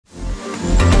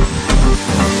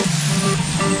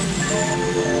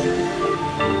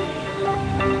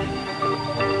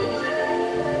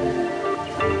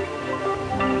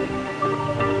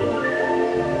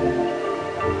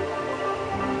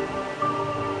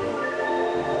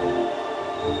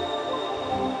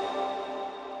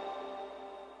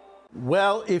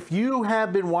Well, if you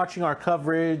have been watching our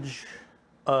coverage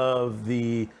of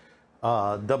the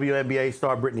WNBA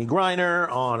star Brittney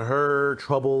Griner on her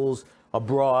troubles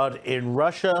abroad in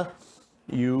Russia,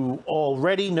 you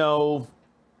already know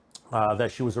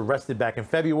that she was arrested back in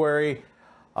February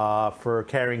for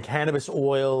carrying cannabis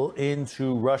oil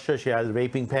into Russia. She has a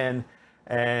vaping pen,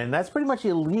 and that's pretty much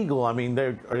illegal. I mean,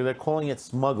 they're calling it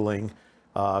smuggling,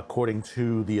 according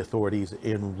to the authorities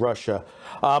in Russia.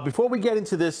 Before we get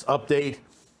into this update,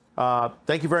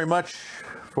 thank you very much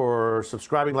for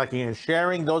subscribing, liking, and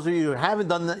sharing. Those of you who haven't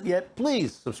done that yet,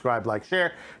 please subscribe, like,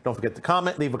 share. Don't forget to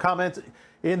comment. Leave a comment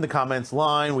in the comments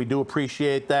line. We do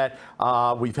appreciate that.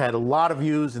 We've had a lot of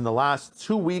views in the last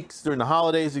 2 weeks during the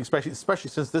holidays, especially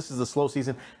since this is the slow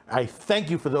season. I thank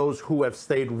you for those who have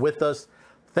stayed with us.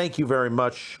 Thank you very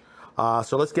much.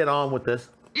 So let's get on with this.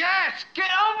 Yes, get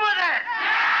on with it!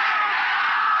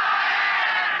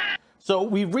 So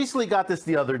we recently got this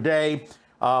the other day.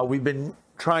 We've been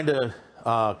trying to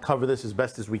cover this as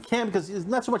best as we can because it's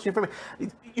not so much information.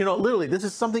 You know, literally, this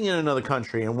is something in another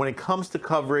country. And when it comes to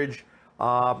coverage,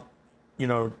 you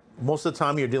know, most of the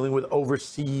time you're dealing with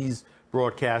overseas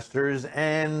broadcasters,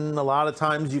 and a lot of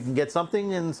times you can get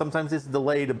something, and sometimes it's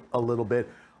delayed a little bit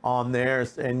on there,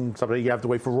 and sometimes you have to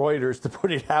wait for Reuters to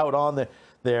put it out on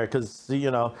there because, you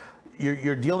know,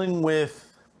 you're dealing with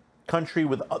country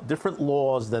with different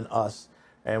laws than us,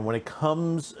 and when it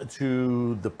comes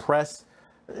to the press,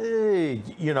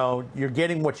 you know, you're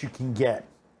getting what you can get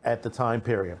at the time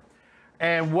period.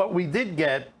 And what we did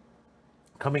get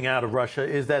coming out of Russia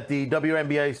is that the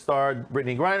WNBA star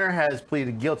Brittney Griner has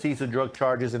pleaded guilty to drug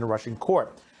charges in a Russian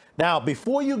court. Now,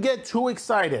 before you get too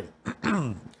excited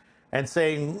and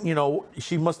saying, you know,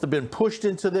 she must have been pushed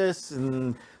into this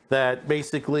and that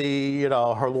basically, you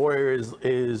know, her lawyer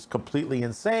is completely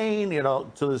insane, you know,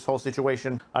 to this whole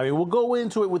situation. I mean, we'll go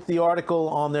into it with the article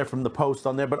on there from the Post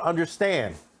on there, but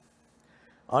understand,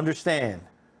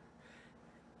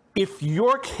 if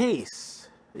your case,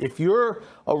 if you're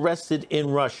arrested in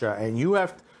Russia and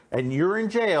you're in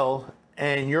jail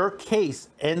and your case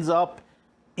ends up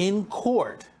in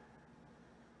court,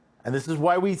 and this is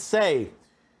why we say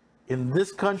in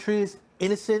this country is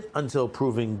innocent until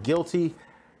proven guilty.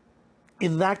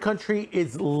 In that country,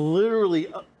 it's literally,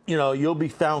 you know, you'll be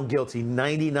found guilty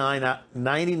 99 out of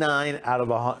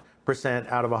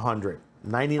 100%.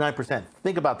 99%.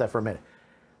 Think about that for a minute.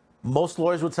 Most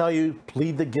lawyers will tell you,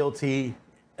 plead the guilty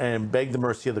and beg the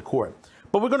mercy of the court.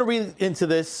 But we're going to read into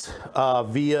this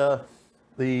via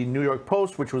the New York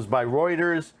Post, which was by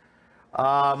Reuters.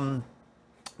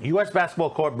 U.S.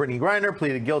 basketball court Brittney Griner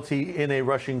pleaded guilty in a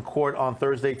Russian court on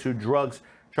Thursday to drugs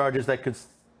charges that could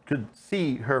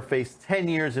see her face 10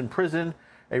 years in prison,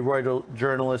 a Reuters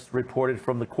journalist reported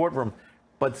from the courtroom,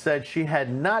 but said she had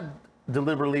not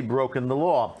deliberately broken the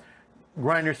law.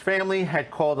 Griner's family had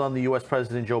called on the U.S.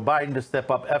 President Joe Biden to step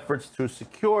up efforts to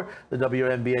secure the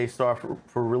WNBA star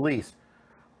for release.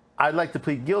 I'd like to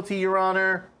plead guilty, Your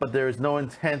Honor, but there is no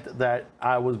intent that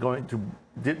I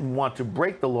didn't want to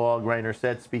break the law, Griner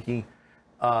said, speaking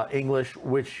English,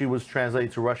 which she was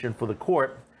translated to Russian for the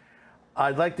court.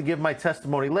 I'd like to give my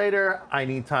testimony later. I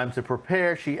need time to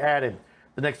prepare, she added.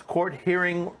 The next court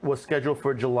hearing was scheduled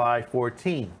for July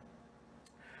 14.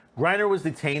 Griner was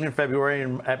detained in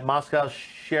February at Moscow's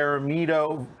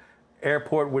Sheremetyevo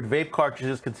airport with vape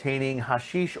cartridges containing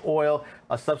hashish oil,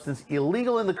 a substance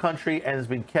illegal in the country, and has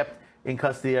been kept in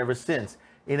custody ever since.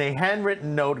 In a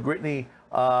handwritten note, Brittney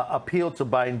appealed to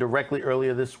Biden directly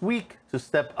earlier this week to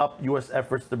step up U.S.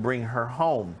 efforts to bring her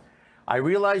home. I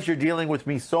realize you're dealing with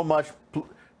me so much,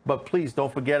 but please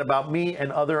don't forget about me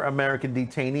and other American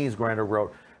detainees, Griner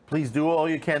wrote. Please do all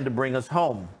you can to bring us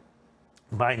home.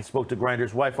 Biden spoke to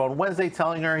Griner's wife on Wednesday,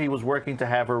 telling her he was working to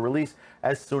have her released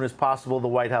as soon as possible, the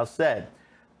White House said.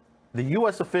 The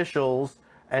U.S. officials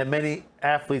and many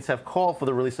athletes have called for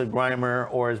the release of Griner,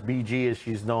 or as BG as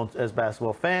she's known as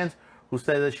basketball fans, who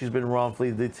say that she's been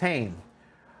wrongfully detained.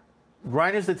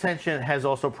 Griner's detention has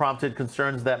also prompted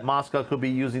concerns that Moscow could be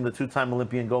using the two-time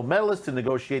Olympian gold medalist to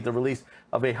negotiate the release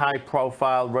of a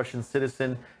high-profile Russian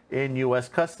citizen in U.S.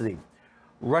 custody.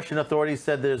 Russian authorities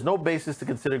said there's no basis to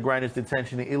consider Griner's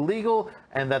detention illegal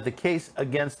and that the case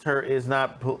against her is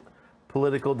not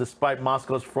political, despite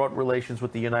Moscow's fraught relations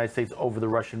with the United States over the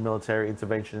Russian military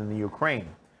intervention in the Ukraine.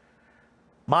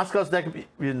 Moscow's Deputy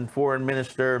Foreign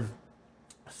Minister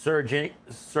Sergei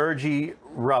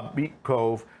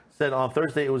Ryabkov said on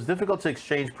Thursday it was difficult to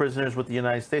exchange prisoners with the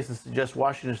United States and suggest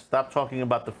Washington stop talking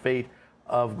about the fate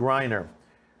of Griner.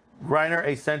 Griner,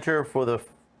 a center for the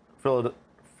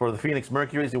Phoenix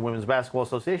Mercury's, the Women's Basketball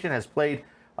Association, has played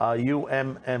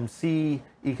UMMC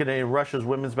in Russia's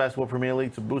Women's Basketball Premier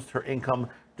League to boost her income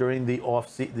during the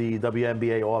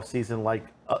WNBA offseason, like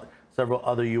several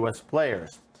other U.S.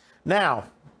 players. Now,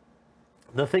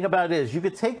 the thing about it is, you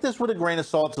could take this with a grain of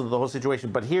salt to the whole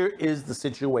situation, but here is the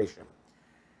situation.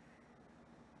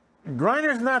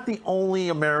 Griner's not the only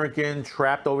American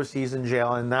trapped overseas in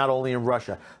jail, and not only in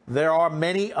Russia. There are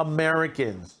many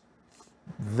Americans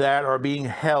that are being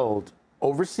held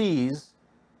overseas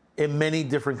in many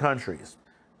different countries.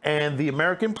 And the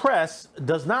American press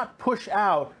does not push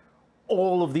out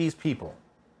all of these people.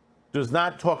 Does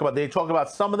not talk about, they talk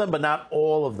about some of them, but not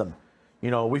all of them.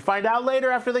 You know, we find out later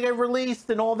after they get released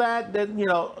and all that, you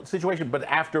know, situation, but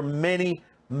after many,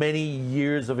 many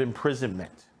years of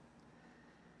imprisonment.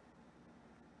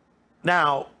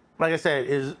 Now, like I said,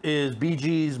 is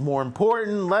BG's more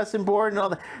important, less important? All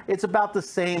that? It's about the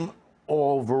same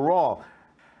overall.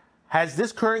 Has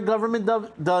this current government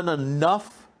done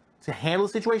enough to handle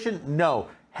the situation? No.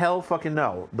 Hell fucking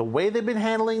no. The way they've been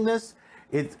handling this,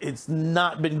 it's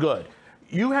not been good.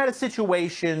 You had a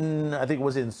situation, I think it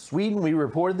was in Sweden, we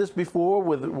reported this before,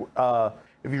 with,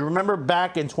 if you remember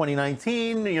back in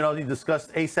 2019, you know, you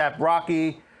discussed ASAP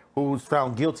Rocky, who was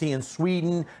found guilty in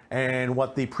Sweden, and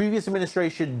what the previous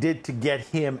administration did to get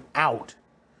him out.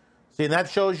 See, and that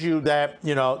shows you that,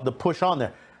 you know, the push on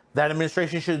there. That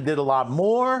administration should have did a lot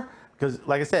more, because,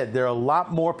 like I said, there are a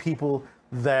lot more people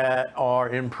that are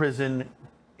in prison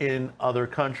in other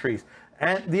countries.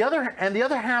 And the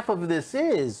other half of this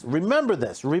is, remember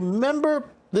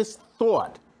this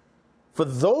thought. For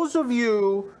those of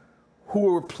you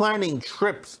who are planning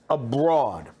trips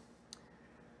abroad,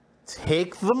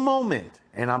 take the moment,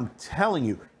 and I'm telling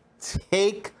you,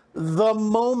 take the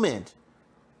moment.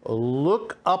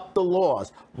 Look up the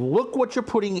laws. Look what you're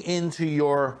putting into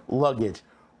your luggage.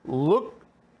 Look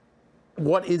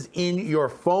what is in your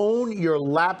phone, your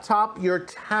laptop, your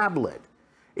tablet.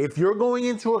 If you're going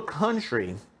into a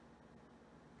country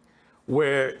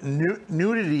where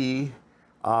nudity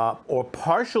or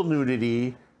partial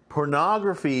nudity,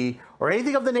 pornography, or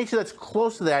anything of the nature that's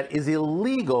close to that is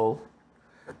illegal,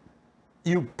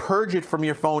 you purge it from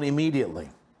your phone immediately.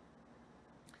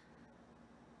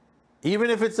 Even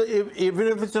if it's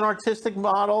an artistic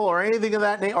model or anything of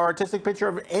that nature, or artistic picture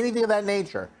of anything of that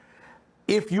nature.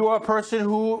 If you are a person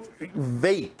who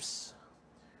vapes,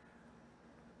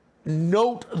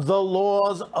 note the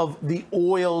laws of the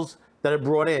oils that are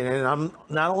brought in. And I'm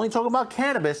not only talking about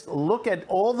cannabis, look at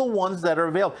all the ones that are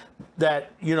available.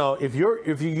 That, you know, if you're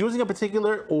using a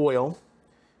particular oil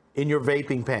in your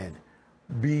vaping pen,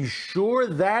 be sure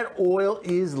that oil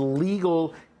is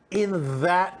legal in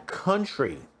that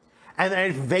country. And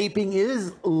if vaping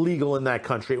is legal in that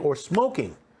country, or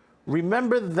smoking,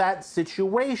 remember that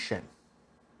situation.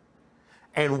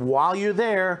 And while you're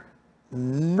there,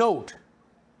 note,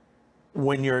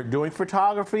 when you're doing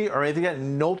photography or anything like that,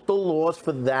 note the laws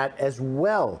for that as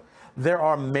well. There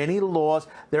are many laws.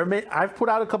 I've put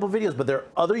out a couple videos, but there are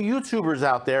other YouTubers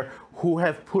out there who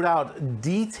have put out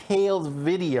detailed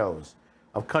videos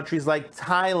of countries like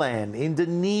Thailand,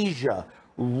 Indonesia,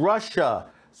 Russia,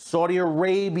 Saudi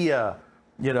Arabia,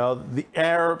 you know, the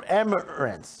Arab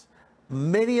Emirates,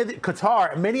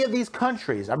 Qatar, many of these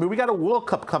countries. I mean, we got a World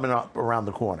Cup coming up around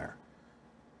the corner.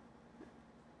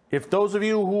 If those of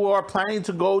you who are planning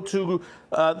to go to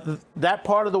that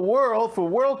part of the world for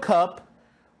World Cup,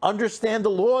 understand the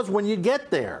laws when you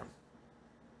get there.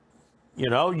 You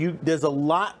know, there's a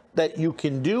lot that you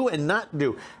can do and not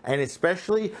do. And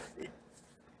especially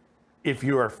if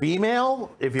you're a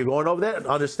female, if you're going over there,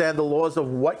 understand the laws of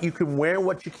what you can wear and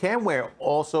what you can wear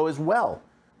also as well.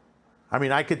 I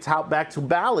mean, I could tout back to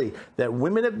Bali that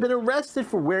women have been arrested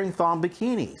for wearing thong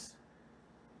bikinis.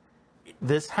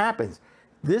 This happens.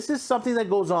 This is something that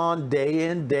goes on day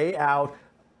in, day out,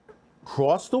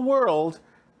 across the world.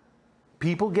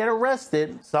 People get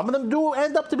arrested. Some of them do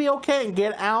end up to be okay and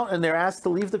get out, and they're asked to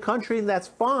leave the country, and that's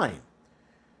fine.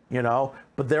 You know,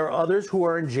 but there are others who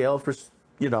are in jail for,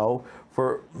 you know,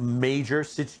 for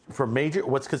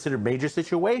what's considered major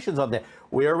situations on there.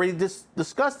 We already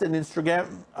discussed an Instagram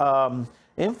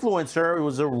influencer who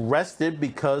was arrested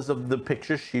because of the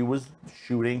picture she was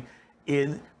shooting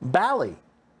in Bali.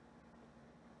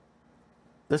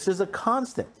 This is a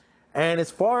constant. And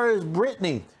as far as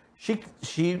Brittney,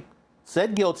 she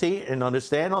said guilty and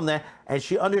understand on that, and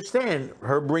she understand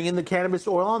her bringing the cannabis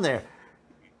oil on there.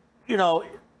 You know,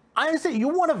 I understand you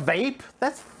want to vape,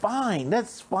 that's fine.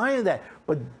 That's fine that.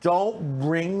 But don't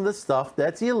bring the stuff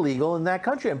that's illegal in that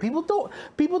country. And people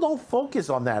don't focus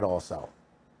on that also.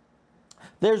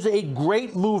 There's a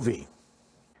great movie.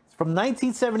 from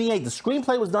 1978. The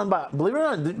screenplay was done by, believe it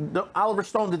or not, Oliver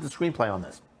Stone did the screenplay on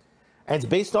this. And it's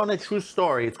based on a true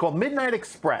story. It's called Midnight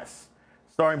Express,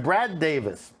 starring Brad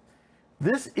Davis.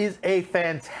 This is a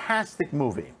fantastic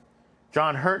movie.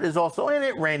 John Hurt is also in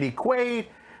it, Randy Quaid.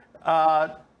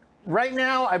 Right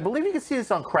now, I believe you can see this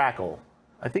on Crackle.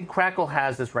 I think Crackle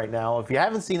has this right now. If you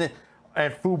haven't seen it,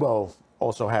 and Fubo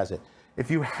also has it. If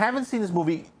you haven't seen this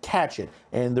movie, catch it.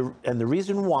 And the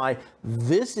reason why,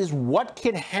 this is what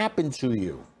can happen to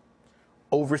you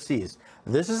overseas.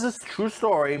 This is a true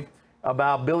story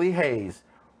about Billy Hayes,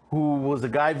 who was a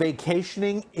guy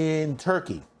vacationing in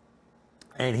Turkey.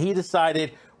 And he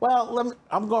decided, well,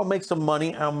 I'm going to make some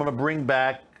money, and I'm going to bring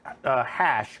back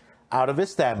hash out of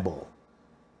Istanbul.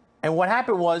 And what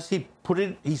happened was he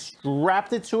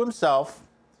strapped it to himself,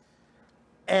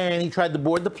 and he tried to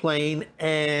board the plane,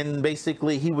 and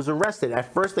basically he was arrested.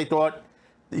 At first, they thought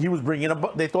he was bringing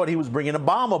a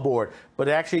bomb aboard, but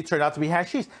it actually turned out to be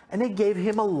hashish, and they gave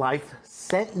him a life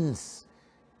sentence.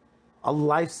 A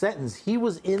life sentence. He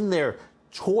was in there,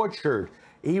 tortured.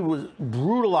 He was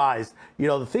brutalized. You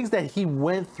know, the things that he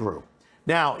went through.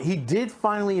 Now, he did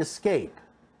finally escape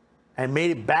and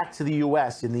made it back to the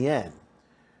U.S. in the end.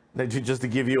 Now, just to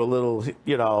give you a little,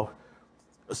 you know,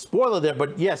 spoiler there,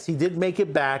 but yes, he did make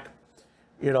it back,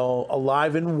 you know,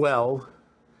 alive and well.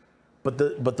 But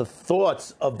the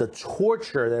thoughts of the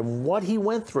torture and what he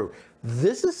went through,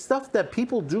 this is stuff that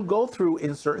people do go through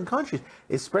in certain countries,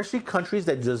 especially countries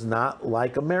that does not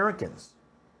like Americans.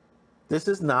 This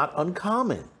is not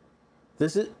uncommon.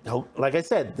 This is, like I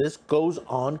said, this goes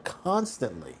on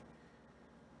constantly.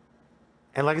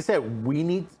 And like I said, we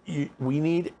need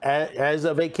as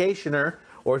a vacationer,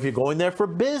 or if you're going there for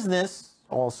business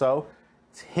also,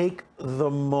 take the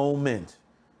moment.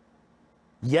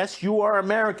 Yes, you are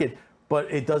American,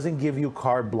 but it doesn't give you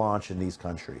carte blanche in these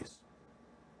countries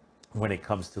when it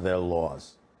comes to their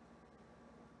laws.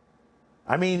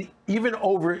 I mean, even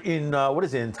over in, in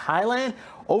Thailand,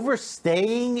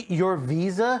 overstaying your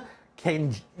visa,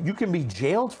 you can be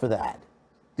jailed for that.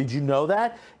 Did you know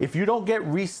that? If you don't get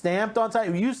re-stamped on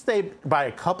time, if you stay by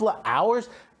a couple of hours,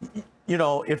 you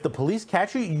know, if the police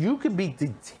catch you, you can be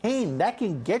detained. That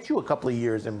can get you a couple of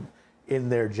years in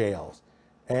their jails.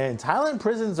 And Thailand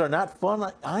prisons are not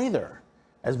fun either.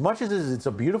 As much as it's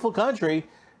a beautiful country,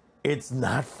 it's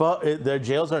not fun. Their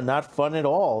jails are not fun at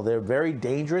all. They're very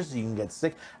dangerous. You can get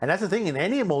sick. And that's the thing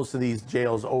in most of these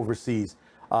jails overseas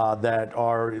that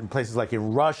are in places like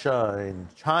in Russia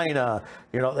and China,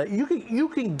 you know, that you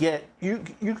can get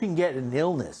an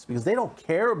illness because they don't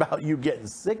care about you getting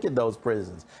sick in those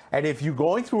prisons. And if you're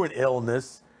going through an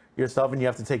illness yourself and you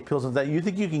have to take pills and that, you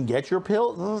think you can get your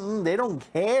pill? They don't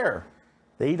care.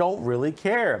 They don't really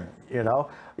care. You know,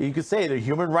 you could say the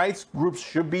human rights groups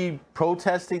should be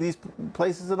protesting these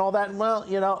places and all that. Well,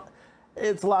 you know,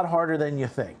 it's a lot harder than you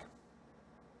think.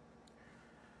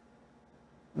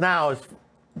 Now,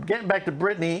 getting back to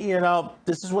Brittney, you know,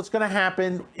 this is what's going to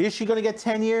happen. Is she going to get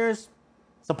 10 years?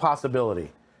 It's a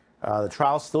possibility. The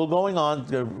trial's still going on.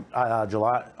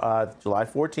 July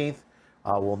 14th.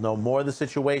 We'll know more of the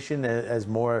situation as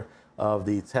more of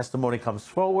the testimony comes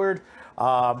forward.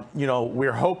 You know,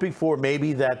 we're hoping for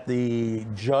maybe that the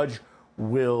judge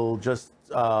will just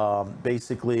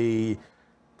basically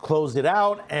close it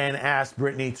out and ask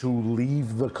Brittney to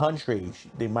leave the country.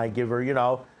 They might give her, you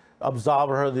know, absolve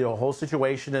her of the whole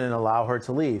situation and allow her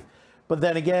to leave. But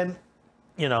then again,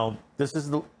 you know, this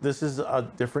is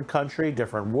a different country,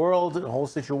 different world, the whole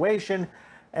situation,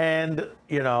 and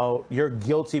you know, you're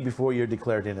guilty before you're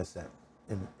declared innocent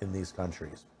in these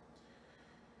countries.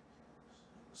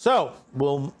 So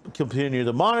we'll continue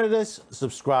to monitor this.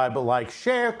 Subscribe, like,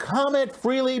 share, comment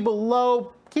freely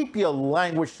below. Keep your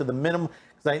language to the minimum,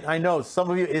 because I know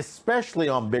some of you, especially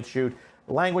on BitChute,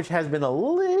 language has been a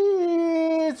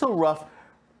little rough.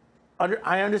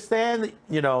 I understand that,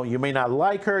 you know, you may not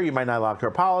like her, you might not like her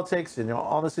politics and, you know,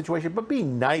 all the situation, but be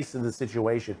nice in the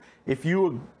situation. If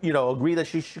you know, agree that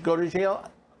she should go to jail,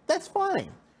 that's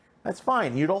fine. That's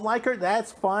fine. You don't like her,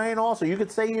 that's fine also. You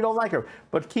could say you don't like her,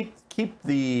 but keep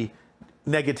the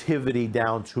negativity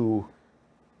down to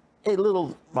a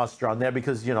little muster on there,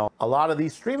 because, you know, a lot of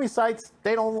these streaming sites,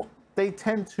 they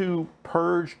tend to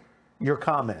purge your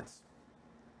comments.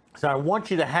 So I want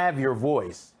you to have your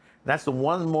voice. That's the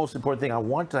one most important thing. I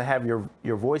want to have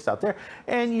your voice out there.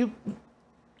 And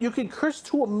you can curse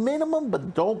to a minimum,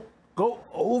 but don't go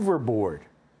overboard.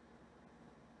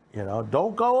 You know,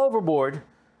 don't go overboard.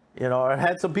 You know, I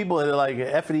had some people that are like,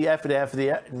 F the F the F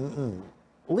the F.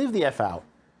 Leave the F out.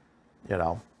 You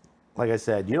know, like I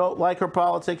said, you don't like her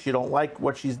politics, you don't like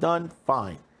what she's done,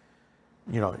 fine.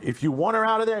 You know, if you want her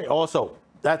out of there, also,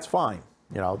 that's fine.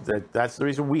 You know, that's the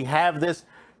reason we have this,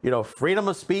 you know, freedom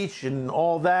of speech and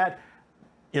all that.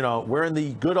 You know, we're in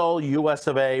the good old US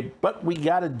of A, but we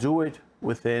got to do it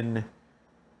within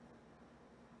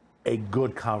a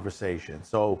good conversation.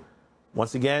 So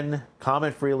once again,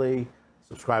 comment freely,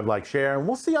 subscribe, like, share, and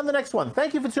we'll see you on the next one.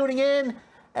 Thank you for tuning in,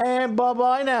 and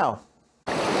bye-bye now.